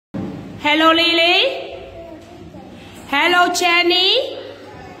Hello, Lily. Hello, Jenny.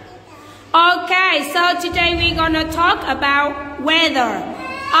 Okay, so today we're gonna talk about weather.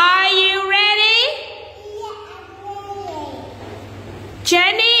 Are you ready?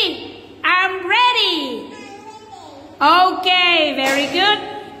 Jenny, I'm ready. Okay, very good.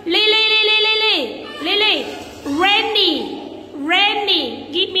 Lily, rainy.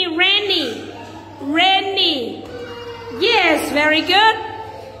 Give me rainy. Yes, very good.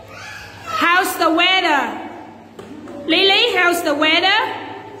 How's the weather? Lily, how's the weather?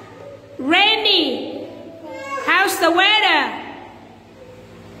 Rainy. How's the weather?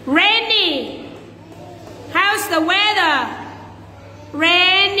 Rainy. How's the weather?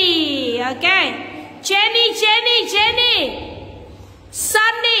 Rainy. Okay. Jenny.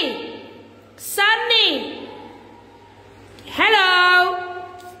 Sunny. Hello.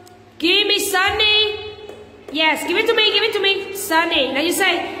 Give me sunny. Yes, give it to me. Sunny. Now you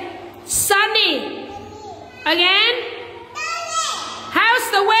say sunny. Again.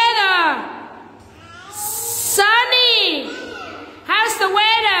 How's the weather? Sunny. How's the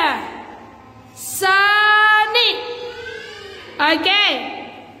weather? Sunny. Okay.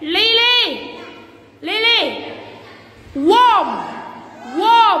 Lily. Warm.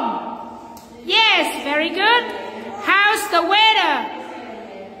 Yes, very good. How's the weather?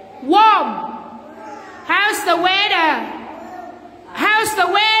 Warm. How's the weather?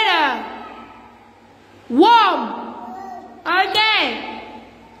 Warm. Okay.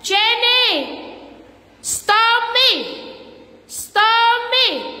 Jenny. Stormy.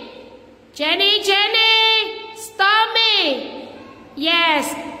 Jenny. Stormy.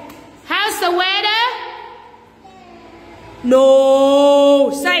 Yes. How's the weather?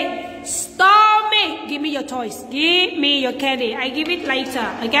 No. Say stormy. Give me your toys. Give me your candy. I give it later.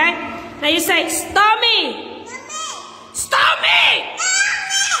 Okay? Now you say stormy.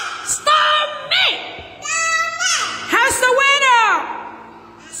 How's the weather?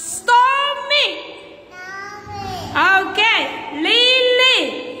 Stormy. Okay. Lily.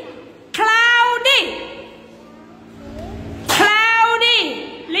 Cloudy.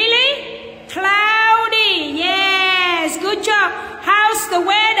 Lily. Cloudy. Yes. Good job. How's the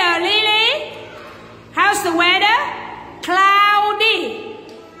weather, Lily? How's the weather? Cloudy.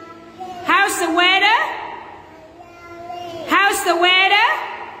 How's the weather?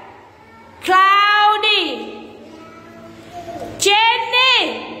 Cloudy.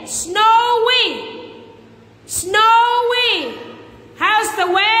 Jenny. Snowy.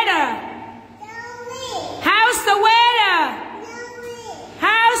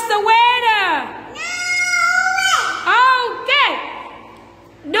 How's the weather? Okay.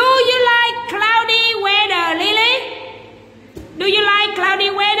 Do you like cloudy weather, Lily? Do you like cloudy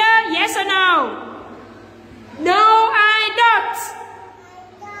weather? Yes or no? No, I don't.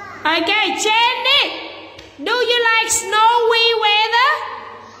 Okay, Jenny. Do you like snowy weather?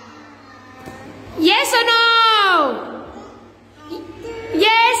 Yes or no?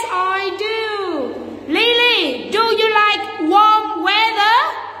 Yes, I do. Lily, do you like warm weather?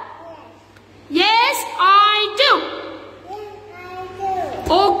 Yes, I do.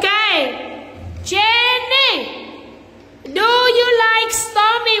 Okay. Jenny, do you like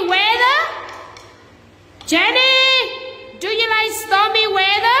stormy weather? Jenny, do you like stormy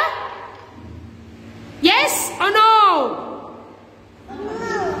weather? Yes or no?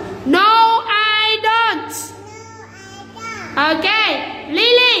 No, I don't. Okay.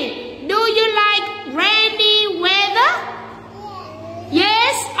 Lily, do you like rainy weather?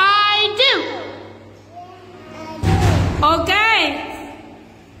 Yes, I do. Okay.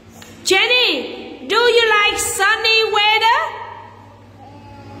 Jenny, do you like sunny weather?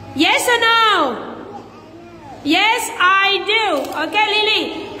 Yes or no? Yes, I do. Okay,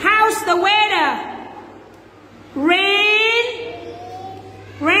 Lily, how's the weather? Rainy.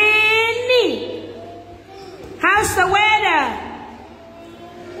 How's the weather?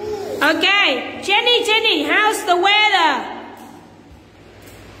 Okay, Jenny, how's the weather?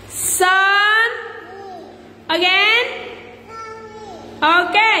 Sun. Again?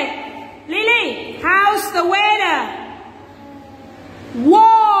 Okay. Lily, how's the weather?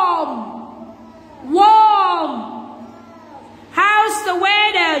 Warm. How's the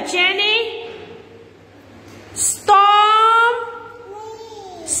weather, Jenny?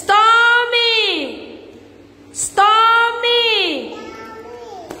 Stormy.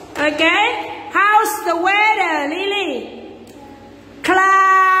 Okay. How's the weather, Lily?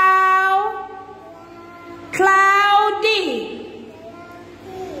 Cloudy.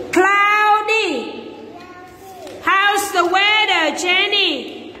 How's the weather,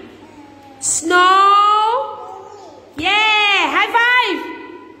 Jenny? Snow. Yeah. High five.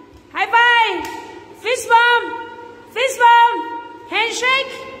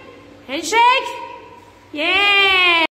 Handshake. Handshake. Yeah.